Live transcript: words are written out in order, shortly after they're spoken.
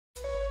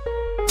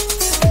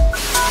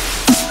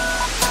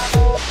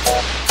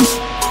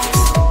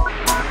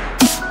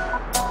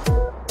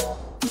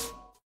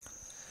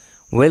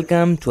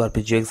Welcome to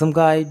RPG exam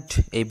guide.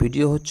 এই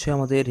video হচ্ছে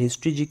আমাদের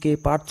হিস্ট্রি জিকে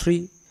পার্ট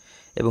 3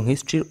 এবং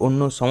হিস্ট্রির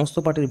অন্য সমস্ত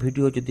পার্টের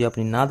ভিডিও যদি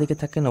আপনি না দেখে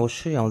থাকেন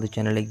অবশ্যই আমাদের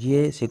চ্যানেলে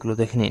গিয়ে সেগুলো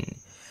দেখে নিন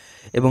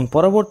এবং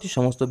পরবর্তী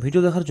সমস্ত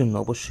ভিডিও দেখার জন্য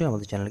অবশ্যই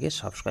আমাদের চ্যানেলকে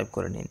সাবস্ক্রাইব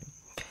করে নিন।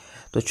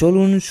 তো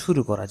চলুন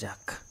শুরু করা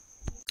যাক।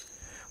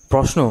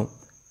 প্রশ্ন: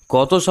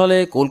 কত সালে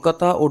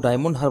কলকাতা ও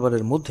ডায়মন্ড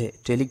হারবারের মধ্যে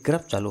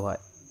টেলিগ্রাফ চালু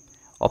হয়?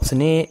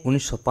 Option A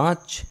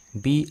 1905,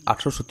 B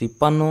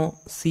 1853,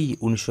 C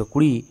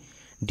 1920,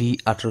 D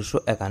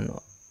 1851।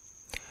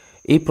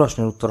 এই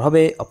প্রশ্নের উত্তর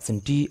হবে অপশন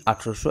ডি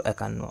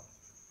 1851।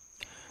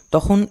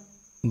 তখন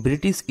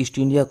British east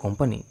India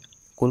company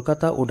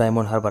Kolkata ও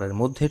ডায়মন্ড হারবারের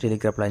মধ্যে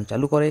টেলিগ্রাফ লাইন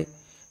চালু করে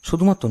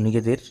শুধুমাত্র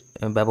নিজেদের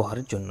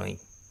ব্যবহারের জন্যই।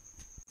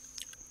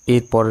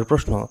 এর পরের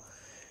প্রশ্ন: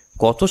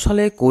 কত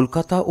সালে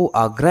কলকাতা ও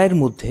আগ্রার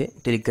মধ্যে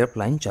টেলিগ্রাফ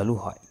লাইন চালু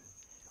হয়?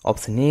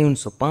 Option A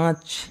 1905,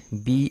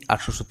 B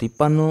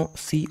 1853,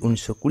 C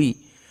 1920,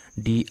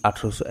 D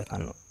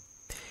 1851।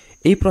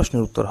 এই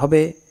প্রশ্নের উত্তর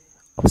হবে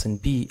অপশন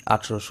বি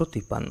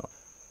 1853।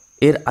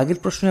 এর আগের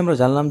প্রশ্নে আমরা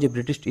জানলাম যে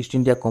ব্রিটিশ ইস্ট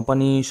ইন্ডিয়া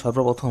কোম্পানি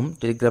সর্বপ্রথম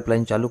টেলিগ্রাফ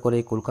লাইন চালু করে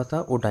কলকাতা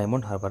ও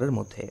ডায়মন্ড হারবারের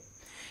মধ্যে।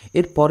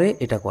 এরপরে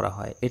এটা করা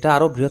হয়, এটা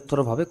আরও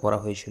বৃহত্তরভাবে করা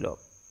হয়েছিল।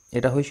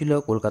 এটা হয়েছিল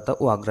কলকাতা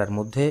ও আগ্রার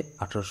মধ্যে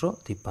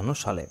 1853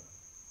 সালে।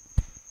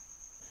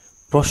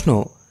 প্রশ্ন: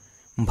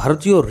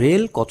 ভারতীয়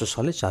রেল কত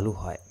সালে চালু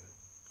হয়?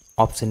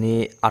 Option A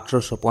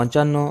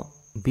 1855,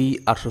 B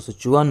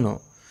 1854,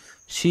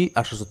 C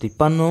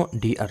 1853,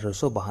 D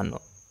 1852।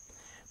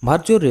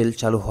 ভারতীয় রেল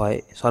চালু হয়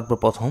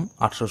সর্বপ্রথম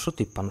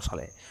 1853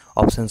 সালে।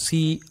 Option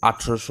C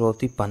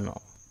 1853।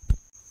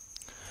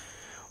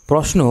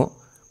 প্রশ্ন: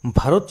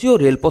 ভারতীয়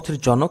রেলপথের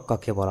জনক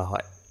কাকে বলা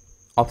হয়?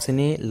 Option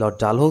A Lord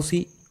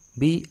Dalhousie,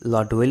 B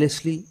Lord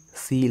Wellesley,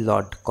 C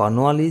Lord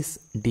Cornwallis,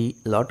 D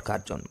Lord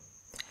Curzon.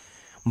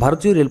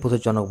 ভারতীয়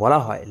রেলপথের জনক বলা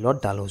হয় Lord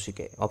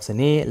ডালহৌসিকে। Option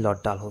A Lord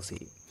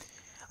Dalhousie.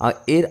 আর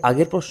এর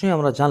আগের প্রশ্নে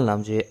আমরা জানলাম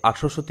যে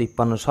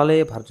 1853 সালে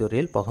ভারতীয়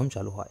রেল প্রথম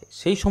চালু হয়।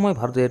 সেই সময়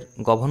ভারতের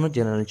গভর্নর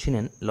জেনারেল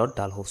ছিলেন লর্ড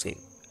ডালহৌসি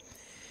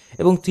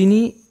এবং তিনি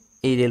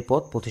এই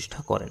রেলপথ প্রতিষ্ঠা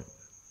করেন।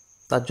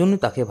 তার জন্য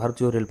তাকে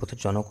ভারতীয় রেলপথের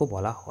জনকও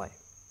বলা হয়।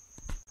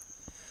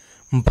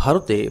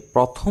 ভারতে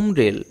প্রথম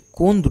রেল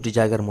কোন দুটি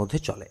জায়গার মধ্যে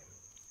চলে?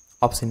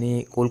 Option A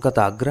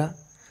Kolkata Agra,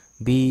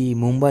 B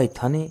Mumbai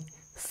Thane,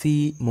 C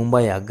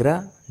Mumbai Agra,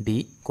 D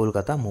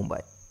Kolkata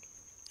Mumbai.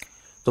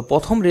 তো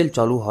প্রথম রেল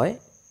চালু হয়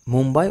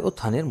মুম্বাই ও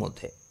থানের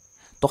মধ্যে।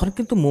 তখন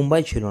কিন্তু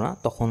মুম্বাই ছিল না,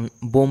 তখন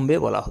বোম্বে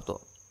বলা হতো,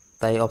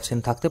 তাই অপশন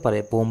থাকতে পারে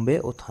বোম্বে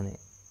ও থানে।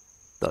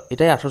 তো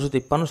এটাই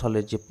 1853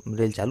 সালের যে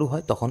রেল চালু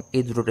হয় তখন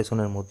এই দুটো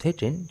স্টেশনের মধ্যে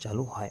ট্রেন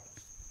চালু হয়।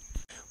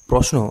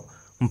 প্রশ্ন: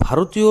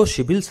 ভারতীয়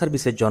সিভিল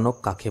সার্ভিসের জনক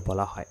কাকে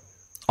বলা হয়?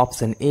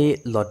 Option A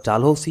Lord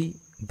Dalhousie,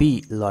 B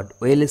Lord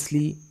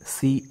Wellesley,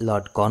 C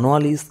Lord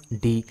Cornwallis,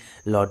 D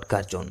Lord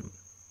Curzon.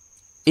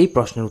 এই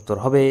প্রশ্নের উত্তর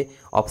হবে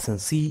option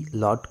C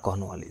Lord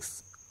Cornwallis.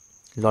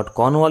 Lord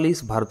Cornwallis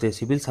ভারতের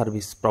সিভিল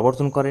সার্ভিস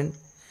প্রবর্তন করেন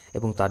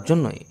এবং তার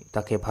জন্যই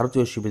তাকে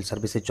ভারতীয় সিভিল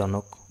সার্ভিসের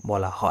জনক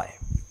বলা হয়।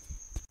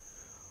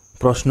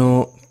 প্রশ্ন: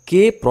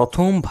 কে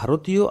প্রথম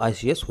ভারতীয়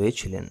আইসিএস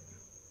হয়েছিলেন?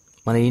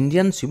 মানে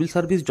ইন্ডিয়ান সিভিল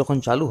সার্ভিস যখন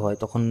চালু হয়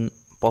তখন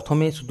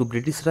প্রথমে শুধু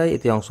ব্রিটিশরাই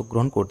এতে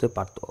অংশগ্রহণ করতে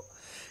পারত,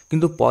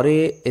 কিন্তু পরে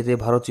এতে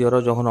ভারতীয়রা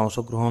যখন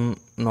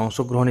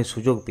অংশগ্রহণের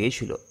সুযোগ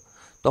পেয়েছিল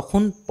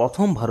তখন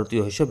প্রথম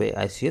ভারতীয় হিসেবে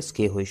আইসিএস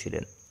কে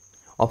হয়েছিলেন?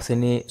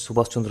 Option A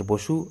Subhash Chandra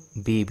Basu,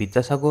 B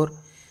Vidyasagar,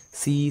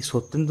 C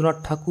Satyendranath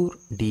Thakur,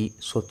 D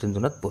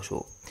Satyendranath Basu.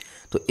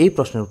 তো এই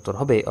প্রশ্নের উত্তর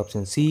হবে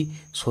অপশন সি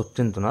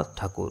সত্যেন্দ্রনাথ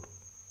ঠাকুর।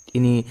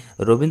 ইনি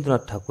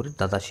রবীন্দ্রনাথ ঠাকুরের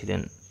দাদা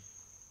ছিলেন।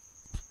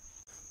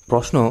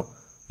 প্রশ্ন: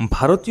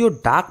 ভারতীয়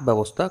ডাক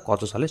ব্যবস্থা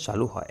কত সালে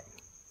চালু হয়?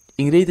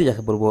 ইংরেজিতে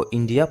যাকে বলবো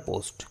ইন্ডিয়া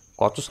পোস্ট,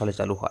 কত সালে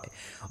চালু হয়?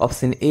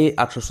 Option A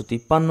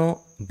 1853,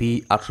 B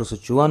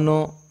 1854,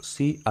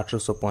 C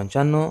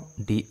 1855,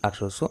 D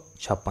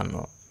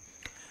 1856।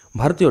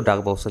 ভারতীয় ডাক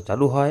ব্যবস্থা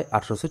চালু হয়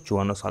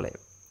 1854 সালে।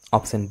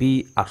 অপশন বি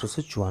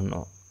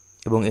 1854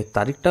 এবং এর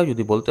তারিখটাও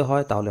যদি বলতে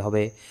হয় তাহলে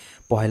হবে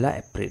 1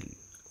 এপ্রিল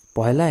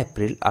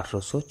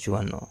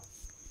 1854।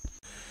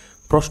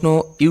 প্রশ্ন: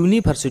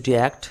 ইউনিভার্সিটি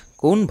অ্যাক্ট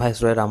কোন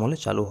ভাইসরয়ের আমলে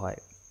চালু হয়?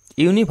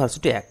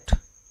 ইউনিভার্সিটি অ্যাক্ট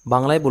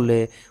বাংলায় বললে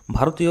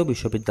ভারতীয়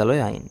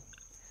বিশ্ববিদ্যালয় আইন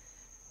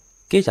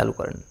কে চালু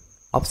করেন?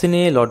 Option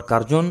A Lord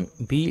Curzon,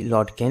 B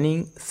Lord Canning,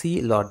 C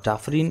Lord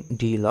Dufferin,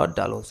 D Lord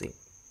Dalhousie.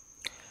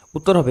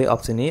 উত্তর হবে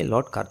অপশন এ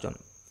লর্ড কার্জন।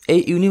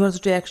 এই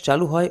ইউনিভার্সিটি অ্যাক্ট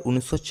চালু হয়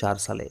 1904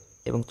 সালে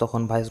এবং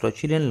তখন ভাইসরয়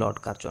ছিলেন লর্ড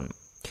কার্জন।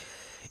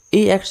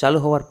 এই অ্যাক্ট চালু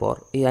হওয়ার পর,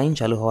 এই আইন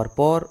চালু হওয়ার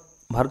পর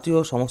ভারতীয়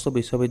সমস্ত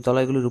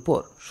বিশ্ববিদ্যালয়গুলির উপর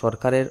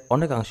সরকারের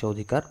অনেকাংশে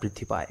অধিকার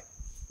বৃদ্ধি পায়।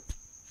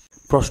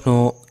 প্রশ্ন: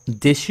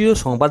 দেশীয়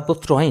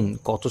সংবাদপত্র আইন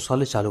কত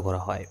সালে চালু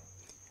করা হয়?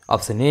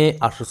 Option A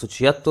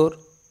 1876,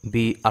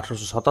 B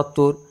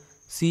 1877,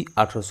 C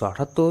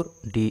 1878,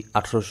 D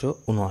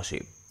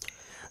 1879।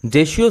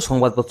 দেশীয়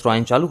সংবাদপত্র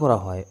আইন চালু করা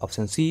হয়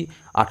অপশন সি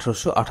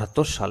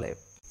 1878 সালে।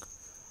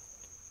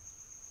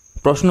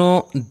 প্রশ্ন: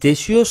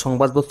 দেশীয়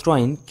সংবাদপত্র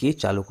আইন কে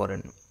চালু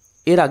করেন?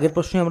 এর আগের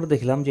প্রশ্নে আমরা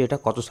দেখলাম যে এটা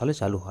কত সালে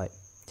চালু হয়।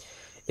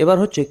 এবার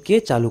হচ্ছে কে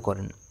চালু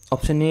করেন।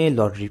 Option A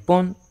Lord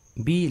Ripon,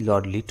 B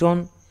Lord Liton,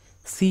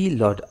 C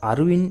Lord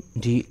Irwin,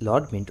 D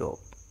Lord Minto.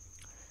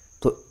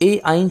 তো এই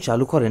আইন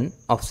চালু করেন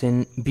অপশন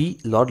বি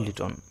লর্ড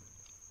লিটন।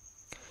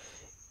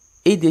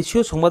 এই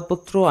দেশীয়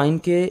সংবাদপত্র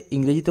আইনকে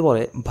ইংরেজিতে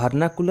বলে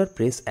ভার্নাকুলার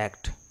প্রেস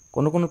অ্যাক্ট।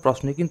 কোনো কোনো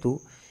প্রশ্নে কিন্তু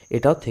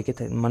এটাও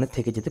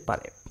থেকে যেতে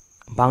পারে,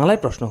 বাংলায়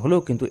প্রশ্ন হলেও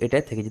কিন্তু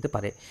এটাই থেকে যেতে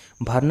পারে,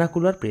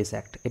 ভার্নাকুলার প্রেস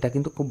অ্যাক্ট। এটা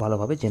কিন্তু খুব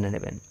ভালোভাবে জেনে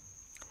নেবেন।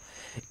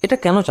 এটা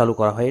কেন চালু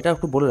করা হয় এটা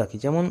একটু বলে রাখি।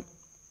 যেমন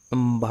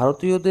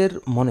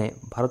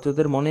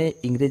ভারতীয়দের মনে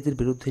ইংরেজদের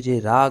বিরুদ্ধে যে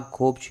রাগ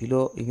ক্ষোভ ছিল,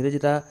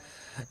 ইংরেজরা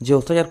যে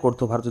অত্যাচার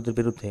করতো ভারতীয়দের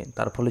বিরুদ্ধে,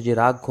 তার ফলে যে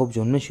রাগ ক্ষোভ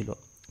জন্মেছিল,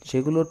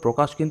 সেগুলোর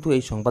প্রকাশ কিন্তু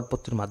এই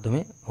সংবাদপত্রের মাধ্যমে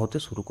হতে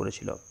শুরু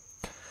করেছিল।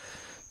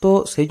 তো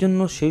সেই জন্য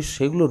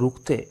সেগুলো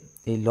রুখতে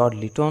এই লর্ড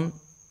লিটন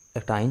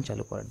একটা আইন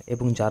চালু করেন,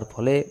 এবং যার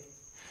ফলে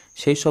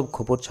সেই সব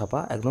খবর ছাপা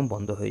একদম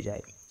বন্ধ হয়ে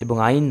যায়, এবং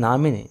আইন না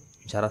মেনে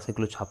যারা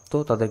সেগুলো ছাপতো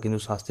তাদের কিন্তু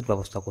শাস্তির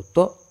ব্যবস্থা করত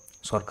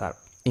সরকার,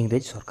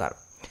 ইংরেজ সরকার।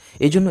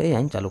 এই জন্য এই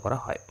আইন চালু করা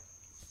হয়।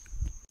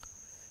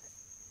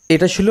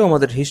 এটা ছিল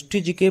আমাদের হিস্ট্রি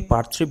জিকে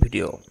পার্ট 3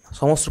 ভিডিও।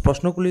 সমস্ত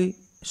প্রশ্নগুলি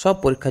সব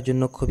পরীক্ষার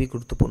জন্য খুবই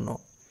গুরুত্বপূর্ণ,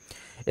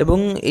 এবং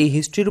এই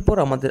হিস্ট্রির উপর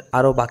আমাদের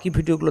আরও বাকি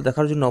ভিডিওগুলো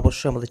দেখার জন্য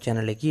অবশ্যই আমাদের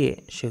চ্যানেলে গিয়ে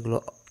সেগুলো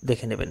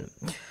দেখে নেবেন।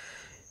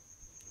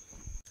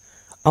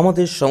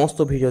 আমাদের সমস্ত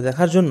ভিডিও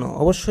দেখার জন্য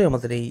অবশ্যই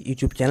আমাদের এই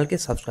ইউটিউব চ্যানেলকে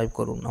সাবস্ক্রাইব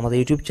করুন, আমাদের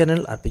YouTube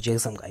channel RPG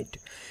exam guide.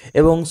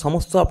 এবং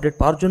সমস্ত আপডেট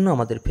পাওয়ার জন্য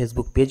আমাদের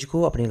ফেসবুক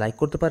পেজকেও আপনি লাইক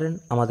করতে পারেন।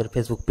 আমাদের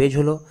ফেসবুক পেজ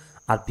হলো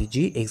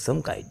আরপিজি এক্সাম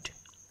গাইড।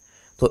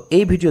 তো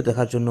এই ভিডিও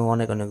দেখার জন্য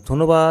অনেক অনেক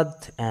ধন্যবাদ,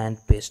 অ্যান্ড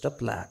বেস্ট অফ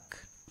লাক।